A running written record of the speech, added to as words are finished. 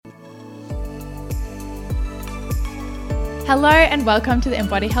Hello and welcome to the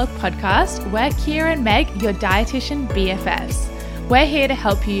Embody Health Podcast. We're Kia and Meg, your dietitian BFFs. We're here to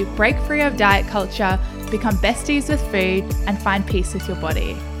help you break free of diet culture, become besties with food, and find peace with your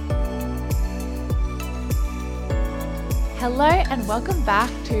body. Hello and welcome back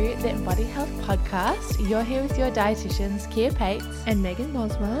to the Embody Health Podcast. You're here with your dietitians, Kia Pates and Megan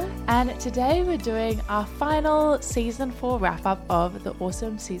Boswell. And today we're doing our final season 4 wrap-up of the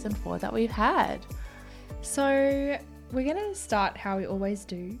awesome season 4 that we've had. So we're going to start how we always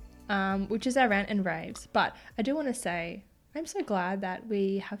do, which is our rant and raves. But I do want to say I'm so glad that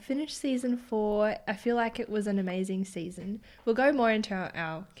we have finished season 4. I feel like it was an amazing season. We'll go more into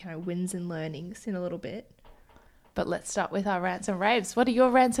our kind of wins and learnings in a little bit. But let's start with our rants and raves. What are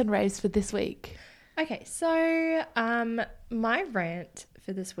your rants and raves for this week? Okay, so my rant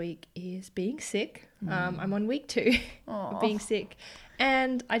for this week is being sick. I'm on week 2 of being sick.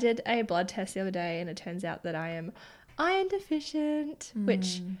 And I did a blood test the other day and it turns out that I am iron deficient,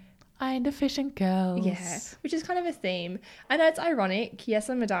 which... Iron deficient girls. Yeah, which is kind of a theme. I know it's ironic.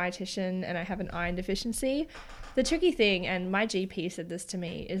 Yes, I'm a dietitian and I have an iron deficiency. The tricky thing, and my GP said this to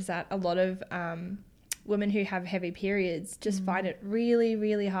me, is that a lot of women who have heavy periods just find it really,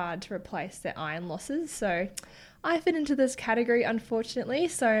 really hard to replace their iron losses. So I fit into this category, unfortunately.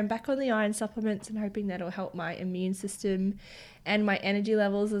 So I'm back on the iron supplements and hoping that'll help my immune system and my energy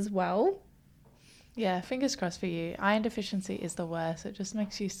levels as well. Yeah, fingers crossed for you. Iron deficiency is the worst. It just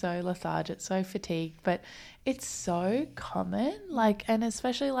makes you so lethargic, so fatigued, but it's so common, and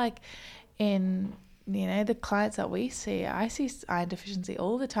especially in, the clients that we see, I see iron deficiency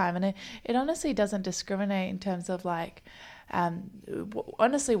all the time, and it honestly doesn't discriminate in terms of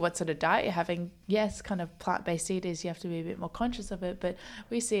honestly what sort of diet you're having. Yes, kind of plant-based eaters, you have to be a bit more conscious of it, but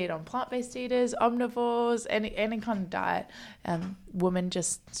we see it on plant-based eaters, omnivores, any kind of diet. Women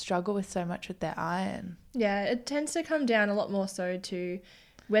just struggle with so much with their iron. Yeah, it tends to come down a lot more so to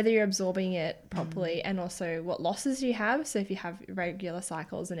whether you're absorbing it properly and also what losses you have. So if you have regular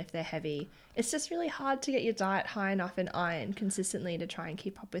cycles and if they're heavy, it's just really hard to get your diet high enough in iron consistently to try and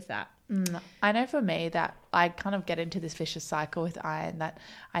keep up with that. I know for me that I kind of get into this vicious cycle with iron, that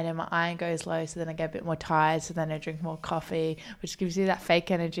I know my iron goes low, so then I get a bit more tired, so then I drink more coffee, which gives you that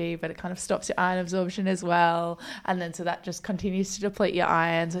fake energy, but it kind of stops your iron absorption as well. And then so that just continues to deplete your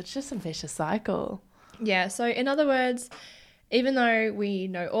iron. So it's just a vicious cycle. Yeah. So in other words, even though we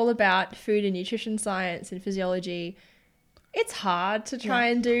know all about food and nutrition science and physiology, it's hard to try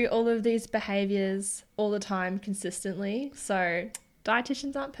and do all of these behaviors all the time consistently. So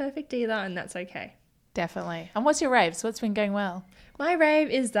dietitians aren't perfect either, and that's okay. Definitely. And what's your raves? What's been going well? My rave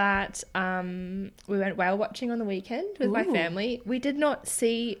is that we went whale watching on the weekend with my family. We did not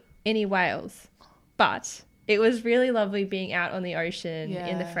see any whales, but it was really lovely being out on the ocean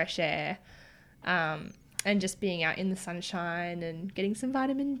in the fresh air. And just being out in the sunshine and getting some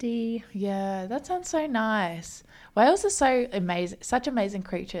vitamin D. Yeah, that sounds so nice. Whales are so amazing, such amazing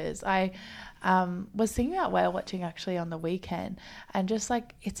creatures. I was thinking about whale watching actually on the weekend, and just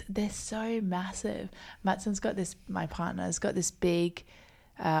they're so massive. My partner's got this big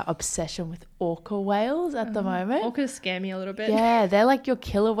obsession with orca whales at the moment. Orcas scare me a little bit. Yeah, they're like your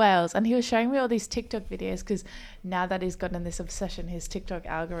killer whales. And he was showing me all these TikTok videos because now that he's gotten this obsession, his TikTok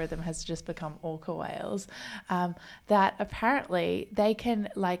algorithm has just become orca whales, that apparently they can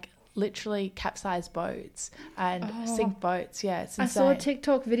literally capsize boats and sink boats. Yeah, it's insane. I saw a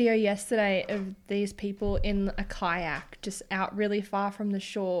TikTok video yesterday of these people in a kayak just out really far from the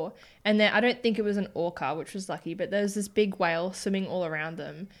shore, and I don't think it was an orca, which was lucky, but there was this big whale swimming all around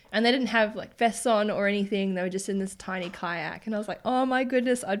them, and they didn't have vests on or anything. They were just in this tiny kayak, and I was like, oh my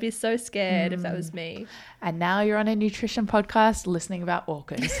goodness, I'd be so scared if that was me. And now you're on a nutrition podcast listening about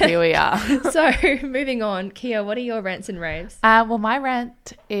orcas. Here we are. So moving on, Kia, what are your rants and raves? Well, my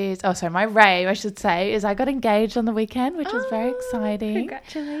rave, I should say, is I got engaged on the weekend, which was very exciting.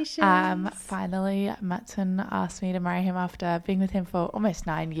 Congratulations. Finally, Matson asked me to marry him after being with him for almost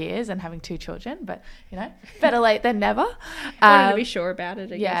 9 years and having 2 children, but better late than never. Wanted to be sure about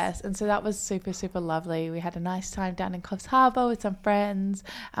it, I guess. Yes, and so that was super, super lovely. We had a nice time down in Coffs Harbour with some friends,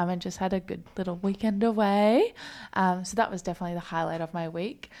 and just had a good little weekend away. So that was definitely the highlight of my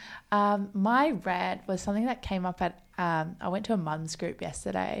week. My rant was something that came up at I went to a mums group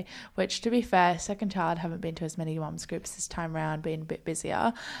yesterday, which, to be fair, second child, haven't been to as many mums groups this time around, been a bit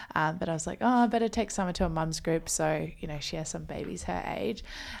busier. But I was like, I better take Summer to a mums group. So, she has some babies her age.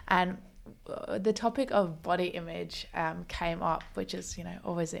 And the topic of body image came up, which is,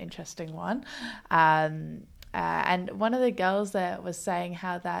 always an interesting one. And one of the girls there was saying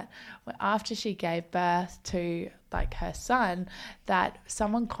how that after she gave birth to like her son, that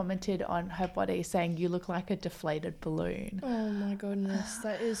someone commented on her body saying, "You look like a deflated balloon." Oh my goodness,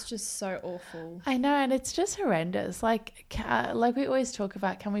 that is just so awful. I know, and it's just horrendous. Like we always talk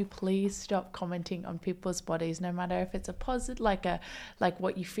about, can we please stop commenting on people's bodies, no matter if it's a positive, like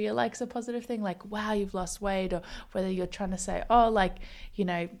what you feel like is a positive thing, like, wow, you've lost weight, or whether you're trying to say, oh, like, you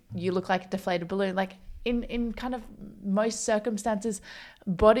know, you look like a deflated balloon. Like, in kind of most circumstances,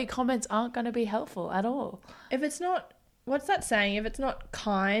 body comments aren't going to be helpful at all. If it's not, what's that saying? If it's not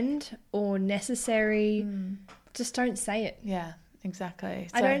kind or necessary, just don't say it. Yeah, exactly.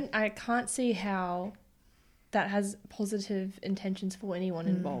 So, I can't see how that has positive intentions for anyone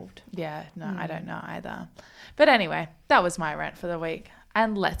involved. Yeah, no, I don't know either. But anyway, that was my rant for the week.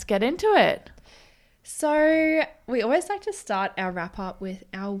 And let's get into it. So we always like to start our wrap up with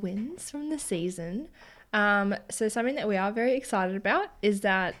our wins from the season. So something that we are very excited about is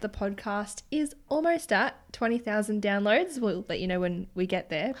that the podcast is almost at 20,000 downloads. We'll let you know when we get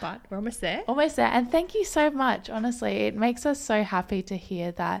there, but we're almost there. Almost there. And thank you so much. Honestly, it makes us so happy to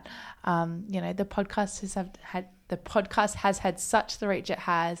hear that, you know, the podcast has had such the reach it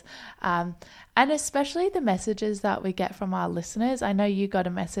has. And especially the messages that we get from our listeners. I know you got a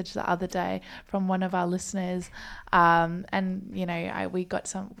message the other day from one of our listeners. And, you know, we get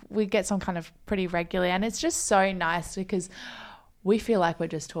some kind of pretty regularly. And it's just so nice because we feel like we're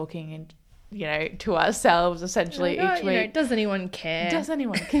just talking and, you know, to ourselves essentially each week. You know, does anyone care? Does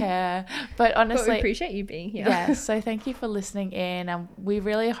anyone care? But honestly, but we appreciate you being here. Yeah. So thank you for listening in. And we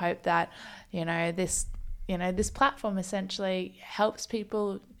really hope that, this platform essentially helps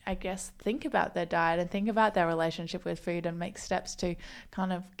people, I guess, think about their diet and think about their relationship with food and make steps to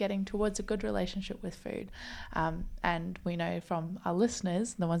kind of getting towards a good relationship with food. And we know from our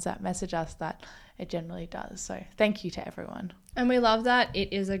listeners, the ones that message us, that it generally does. So thank you to everyone. And we love that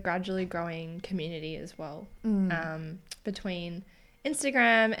it is a gradually growing community as well, between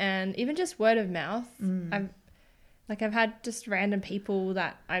Instagram and even just word of mouth. I've had just random people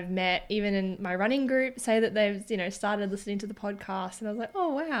that I've met, even in my running group, say that they've, started listening to the podcast. And I was like, oh,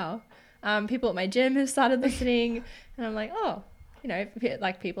 wow. People at my gym have started listening. And I'm like, oh,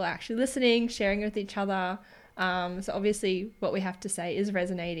 people are actually listening, sharing with each other. So obviously what we have to say is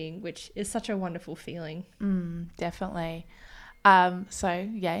resonating, which is such a wonderful feeling. Definitely. So,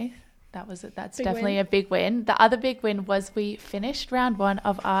 yay. That's big definitely win. A big win. The other big win was we finished round 1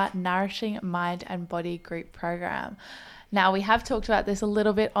 of our Nourishing Mind and Body group program. Now, we have talked about this a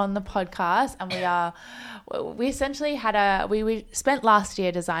little bit on the podcast, and we essentially we spent last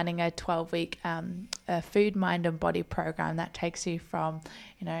year designing a 12-week food, mind and body program that takes you from,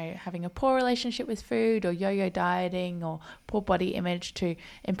 having a poor relationship with food or yo-yo dieting or poor body image to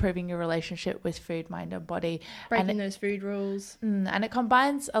improving your relationship with food, mind and body. Breaking those food rules. And it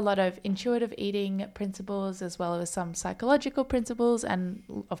combines a lot of intuitive eating principles as well as some psychological principles and,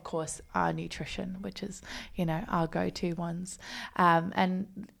 of course, our nutrition, which is, our go-to ones. And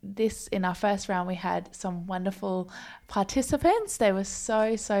this, in our first round, we had some wonderful participants. They were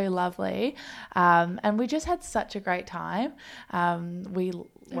so, so lovely. And we just had such a great time.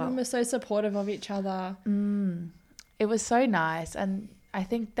 Everyone was so supportive of each other. It was so nice. And I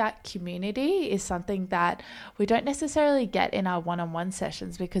think that community is something that we don't necessarily get in our one-on-one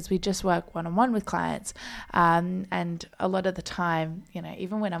sessions because we just work one-on-one with clients. And a lot of the time,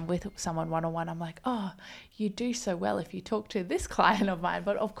 even when I'm with someone one-on-one, I'm like, oh, you do so well if you talk to this client of mine.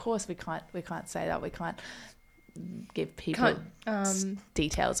 But of course we can't say that. We can't give people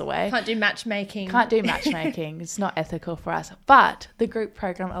details away. Can't do matchmaking. It's not ethical for us. But the group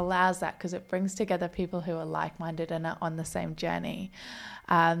program allows that because it brings together people who are like-minded and are on the same journey.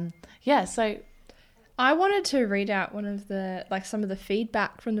 So I wanted to read out some of the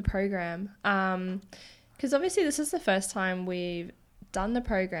feedback from the program, because obviously this is the first time we've done the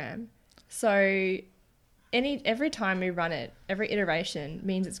program. So every time we run it, every iteration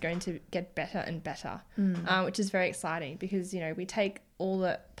means it's going to get better and better, which is very exciting because, we take all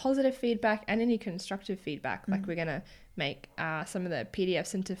the positive feedback and any constructive feedback. Like we're going to make some of the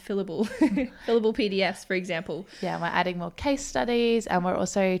PDFs into fillable PDFs, for example. Yeah, we're adding more case studies and we're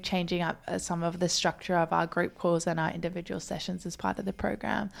also changing up some of the structure of our group calls and our individual sessions as part of the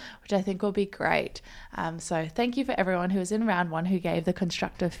program, which I think will be great. So thank you for everyone who was in round 1 who gave the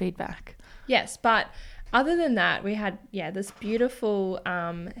constructive feedback. Yes, but other than that, we had, this beautiful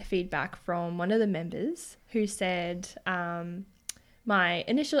feedback from one of the members who said, my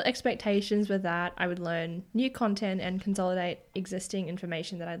initial expectations were that I would learn new content and consolidate existing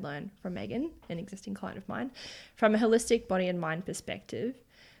information that I'd learned from Megan, an existing client of mine, from a holistic body and mind perspective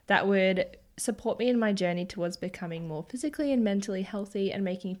that would support me in my journey towards becoming more physically and mentally healthy and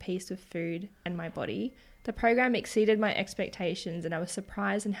making peace with food and my body The program exceeded my expectations, and I was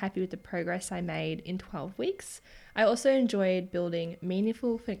surprised and happy with the progress I made in 12 weeks. I also enjoyed building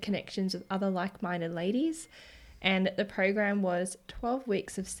meaningful connections with other like-minded ladies, and the program was 12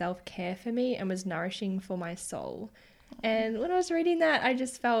 weeks of self-care for me and was nourishing for my soul. And when I was reading that, I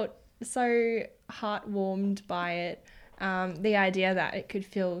just felt so heart-warmed by it. The idea that it could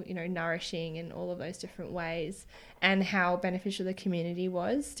feel, nourishing in all of those different ways, and how beneficial the community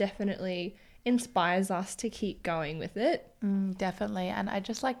was definitely inspires us to keep going with it. Definitely. And I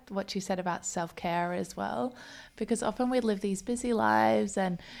just liked what you said about self-care as well, because often we live these busy lives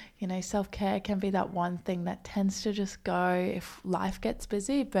and, self-care can be that one thing that tends to just go if life gets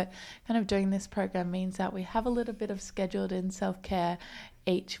busy. But kind of doing this program means that we have a little bit of scheduled in self-care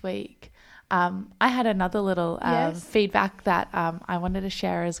each week. I had another little feedback that I wanted to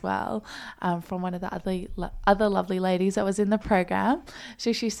share as well from one of the other lovely ladies that was in the program.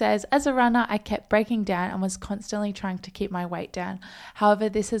 So she says, as a runner, I kept breaking down and was constantly trying to keep my weight down. However,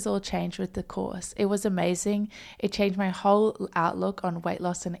 this has all changed with the course. It was amazing. It changed my whole outlook on weight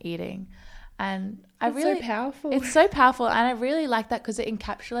loss and eating. And so powerful. It's so powerful, and I really like that because it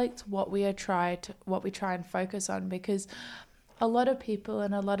encapsulates what we try and focus on, because a lot of people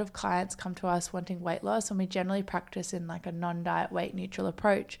and a lot of clients come to us wanting weight loss, and we generally practice in like a non-diet weight neutral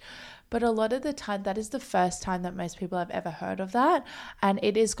approach. But a lot of the time, that is the first time that most people have ever heard of that. And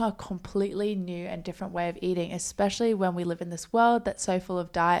it is a completely new and different way of eating, especially when we live in this world that's so full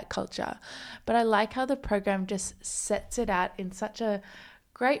of diet culture. But I like how the program just sets it out in such a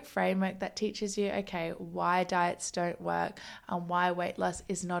great framework that teaches you, okay, why diets don't work and why weight loss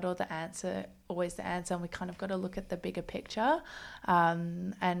is not always the answer, and we kind of got to look at the bigger picture,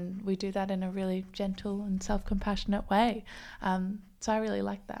 and we do that in a really gentle and self-compassionate way. So I really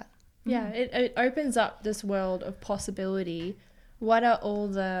like that. Yeah, it opens up this world of possibility. What are all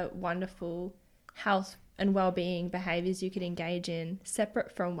the wonderful health and well-being behaviors you could engage in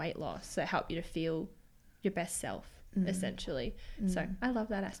separate from weight loss that help you to feel your best self? Essentially. So I love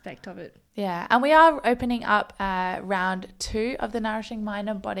that aspect of it. Yeah, and we are opening up round 2 of the Nourishing Mind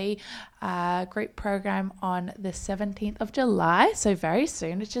and Body group program on the 17th of July, so very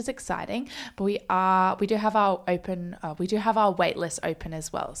soon, which is exciting. But we do have our wait list open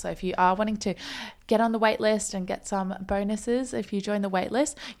as well. So if you are wanting to get on the wait list and get some bonuses, if you join the wait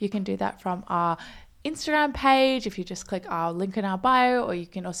list, you can do that from our Instagram page if you just click our link in our bio, or you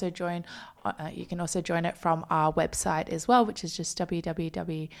can also join it from our website as well, which is just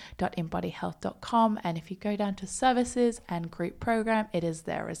www.inbodyhealth.com. And if you go down to services and group program, it is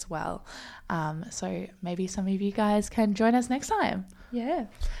there as well. So maybe some of you guys can join us next time. Yeah.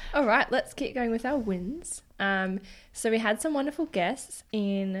 All right, let's keep going with our wins. So we had some wonderful guests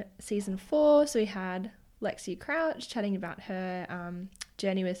in season 4. So we had Lexi Crouch chatting about her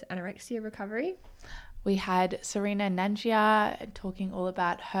journey with anorexia recovery. We had Serena Nangia talking all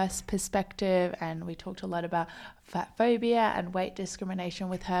about her perspective, and we talked a lot about fat phobia and weight discrimination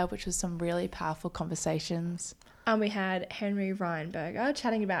with her, which was some really powerful conversations. We had Henry Reinberger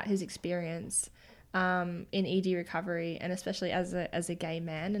chatting about his experience in ED recovery, and especially as a gay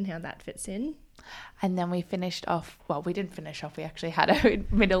man, and how that fits in. And then we finished off, well, we didn't finish off, we actually had a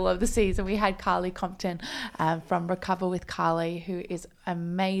middle of the season. We had Carly Compton from Recover with Carly, who is an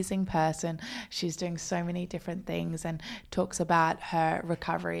amazing person. She's doing so many different things and talks about her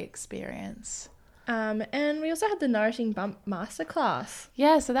recovery experience. And we also had the Nourishing Bump Masterclass.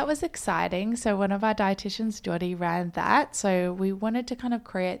 Yeah, so that was exciting. So one of our dietitians, Jody, ran that. So we wanted to kind of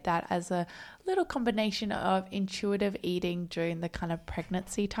create that as a little combination of intuitive eating during the kind of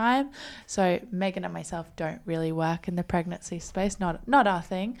pregnancy time. So Megan and myself don't really work in the pregnancy space, not our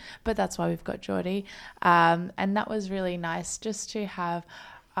thing, but that's why we've got Jody. And that was really nice just to have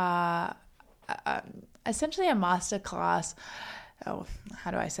essentially a masterclass. Oh,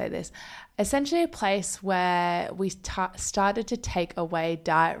 how do I say this? Essentially a place where we started to take away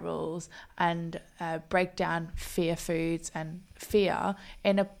diet rules and break down fear foods and fear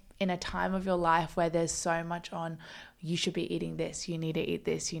in a time of your life where there's so much on, you should be eating this, you need to eat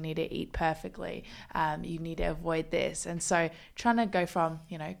this, you need to eat perfectly, you need to avoid this. And so trying to go from,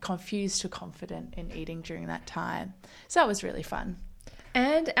 confused to confident in eating during that time. So that was really fun.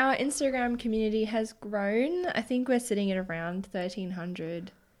 And our Instagram community has grown. I think we're sitting at around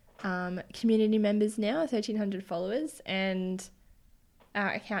 1,300 community members now, 1,300 followers, and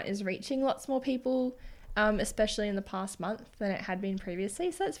our account is reaching lots more people, especially in the past month than it had been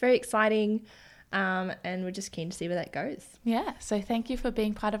previously. So that's very exciting, and we're just keen to see where that goes. Yeah, so thank you for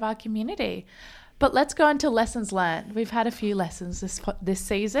being part of our community. But let's go on to lessons learned. We've had a few lessons this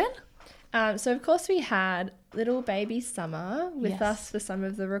season. So, of course, we had little baby Summer with us for some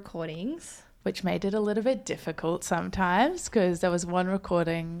of the recordings. which made it a little bit difficult sometimes because there was one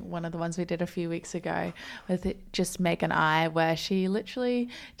recording, one of the ones we did a few weeks ago with just Meg and I, where she literally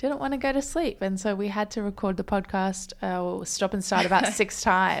didn't want to go to sleep. And so we had to record the podcast, stop and start about 6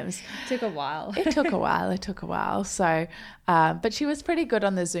 times. It took a while. It took a while. So, but she was pretty good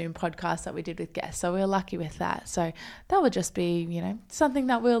on the Zoom podcast that we did with guests. So we were lucky with that. So that would just be, something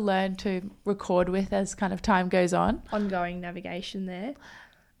that we'll learn to record with as kind of time goes on. Ongoing navigation there.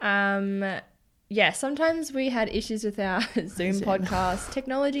 Sometimes we had issues with our Zoom podcast,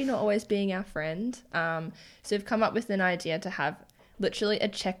 technology not always being our friend. So we've come up with an idea to have literally a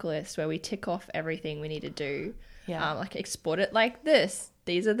checklist where we tick off everything we need to do. Yeah. Like export it like this.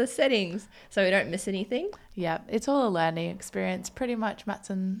 These are the settings so we don't miss anything. Yeah, it's all a learning experience. Pretty much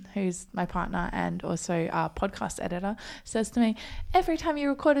Matson, who's my partner and also our podcast editor, says to me, every time you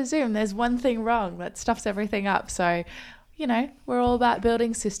record a Zoom, there's one thing wrong that stuffs everything up. So we're all about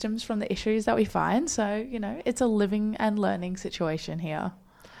building systems from the issues that we find. So, it's a living and learning situation here.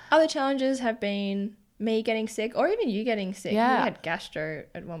 Other challenges have been me getting sick or even you getting sick. Yeah. You had gastro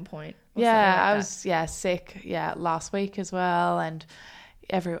at one point. I was sick last week as well. And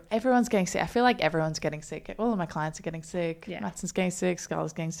everyone's getting sick. I feel like everyone's getting sick. All of my clients are getting sick. Yeah. Matson's getting sick.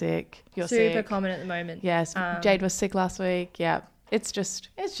 Scarlett's getting sick. You're Super sick. common at the moment. Yes. Jade was sick last week. Yeah. It's just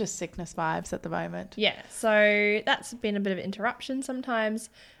sickness vibes at the moment. Yeah, so that's been a bit of an interruption sometimes.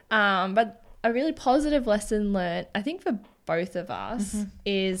 But a really positive lesson learned, I think for both of us,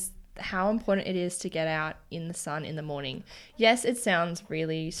 is how important it is to get out in the sun in the morning. Yes, it sounds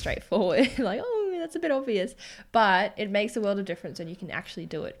really straightforward, like, oh, that's a bit obvious, but it makes a world of difference when you can actually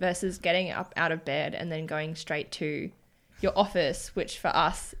do it versus getting up out of bed and then going straight to your office, which for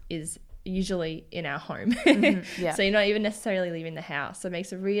us is usually in our home. Yeah. So you're not even necessarily leaving the house. So it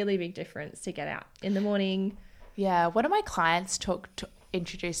makes a really big difference to get out in the morning. Yeah. One of my clients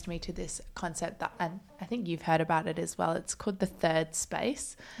introduced me to this concept and I think you've heard about it as well. It's called the third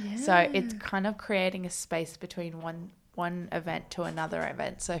space. Yeah. So it's kind of creating a space between one event to another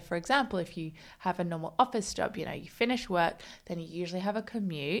event. So for example, if you have a normal office job, you finish work, then you usually have a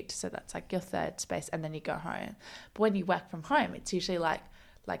commute. So that's like your third space and then you go home. But when you work from home, it's usually like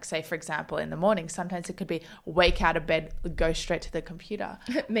say, for example, in the morning, sometimes it could be wake out of bed, go straight to the computer.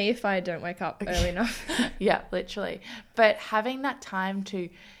 Me if I don't wake up early enough. Yeah, literally. But having that time to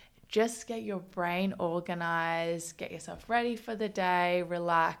just get your brain organized, get yourself ready for the day,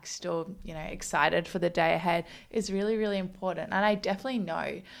 relaxed or, excited for the day ahead is really, really important. And I definitely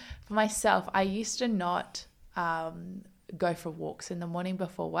know for myself, I used to not go for walks in the morning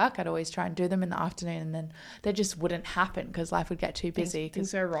before work. I'd always try and do them in the afternoon and then they just wouldn't happen because life would get too busy.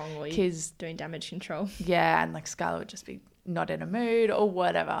 Things go wrong or you're doing damage control. Yeah, and like Scarlett would just be not in a mood or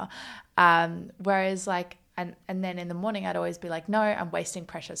whatever. Whereas and then in the morning I'd always be like, no, I'm wasting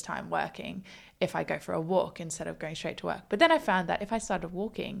precious time working if I go for a walk instead of going straight to work. But then I found that if I started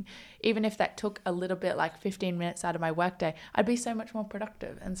walking, even if that took a little bit, like 15 minutes out of my workday, I'd be so much more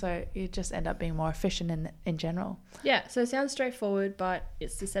productive. And so you just end up being more efficient in general. Yeah, so it sounds straightforward, but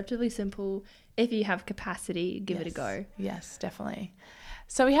it's deceptively simple. If you have capacity, give it a go. Yes, definitely.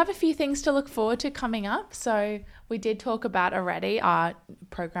 So we have a few things to look forward to coming up. So we did talk about already, our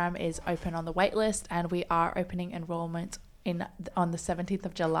program is open on the wait list and we are opening enrollment on the 17th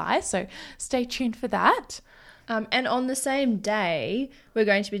of July. So stay tuned for that. And on the same day, we're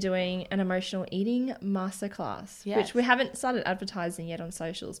going to be doing an emotional eating masterclass, which we haven't started advertising yet on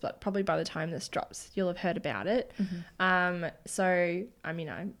socials, but probably by the time this drops, you'll have heard about it. So, I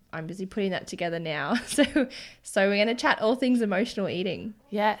mean, I'm busy putting that together now. So we're going to chat all things emotional eating.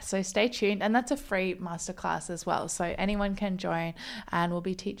 Yeah, so stay tuned. And that's a free masterclass as well. So anyone can join and we'll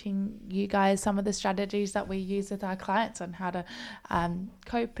be teaching you guys some of the strategies that we use with our clients on how to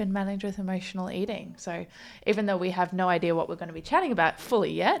cope and manage with emotional eating. So even though we have no idea what we're going to be chatting about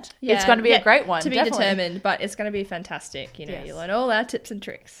fully yet, it's going to be a great one. To be determined, but it's going to be fantastic. You learn all our tips and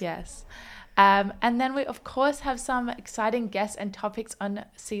tricks. Yes. And then we, of course, have some exciting guests and topics on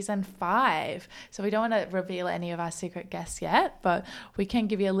season 5. So we don't want to reveal any of our secret guests yet, but we can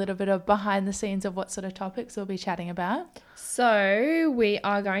give you a little bit of behind the scenes of what sort of topics we'll be chatting about. So we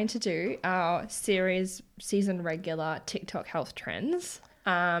are going to do our season regular TikTok health trends.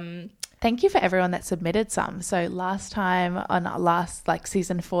 Thank you for everyone that submitted some. So last time on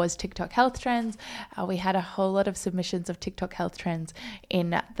season 4's TikTok health trends, we had a whole lot of submissions of TikTok health trends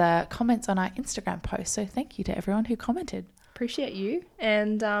in the comments on our Instagram post. So thank you to everyone who commented. Appreciate you.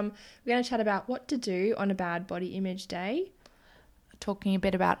 And we're going to chat about what to do on a bad body image day. Talking a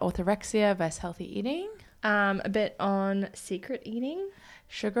bit about orthorexia versus healthy eating. A bit on secret eating.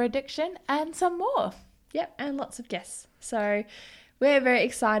 Sugar addiction and some more. Yep, and lots of guests. So we're very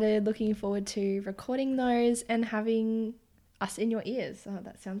excited, looking forward to recording those and having us in your ears. Oh,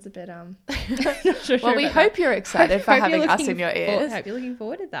 that sounds a bit not sure Well, we hope you're excited for having us in your ears. Hope you're looking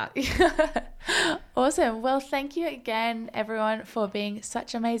forward to that. Awesome. Well, thank you again, everyone, for being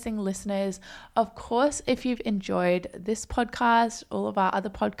such amazing listeners. Of course, if you've enjoyed this podcast, all of our other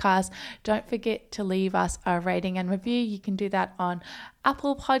podcasts, don't forget to leave us a rating and review. You can do that on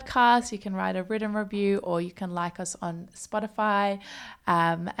Apple Podcasts, you can write a written review, or you can like us on Spotify.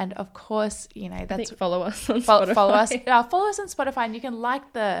 And of course, that's follow us on Spotify. Follow us on Spotify, and you can like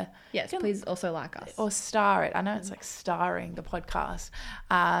please also like us or star it. I know it's like starring the podcast,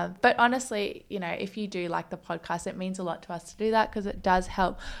 but honestly, if you do like the podcast, it means a lot to us to do that, because it does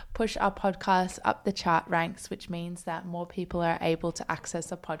help push our podcast up the chart ranks, which means that more people are able to access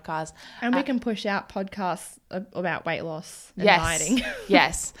the podcast, and we can push out podcasts about weight loss and dieting.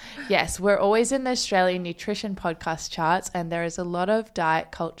 Yes. We're always in the Australian nutrition podcast charts, and there is a lot of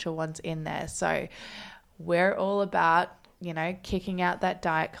diet culture ones in there. So we're all about, kicking out that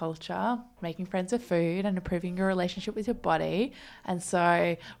diet culture, making friends with food, and improving your relationship with your body. And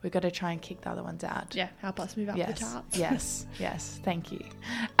so we've got to try and kick the other ones out. Yeah, help us move up the charts. Yes. Thank you.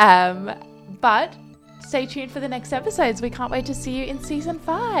 But stay tuned for the next episodes. We can't wait to see you in season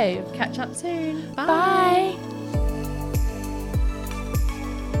 5. Catch up soon. Bye.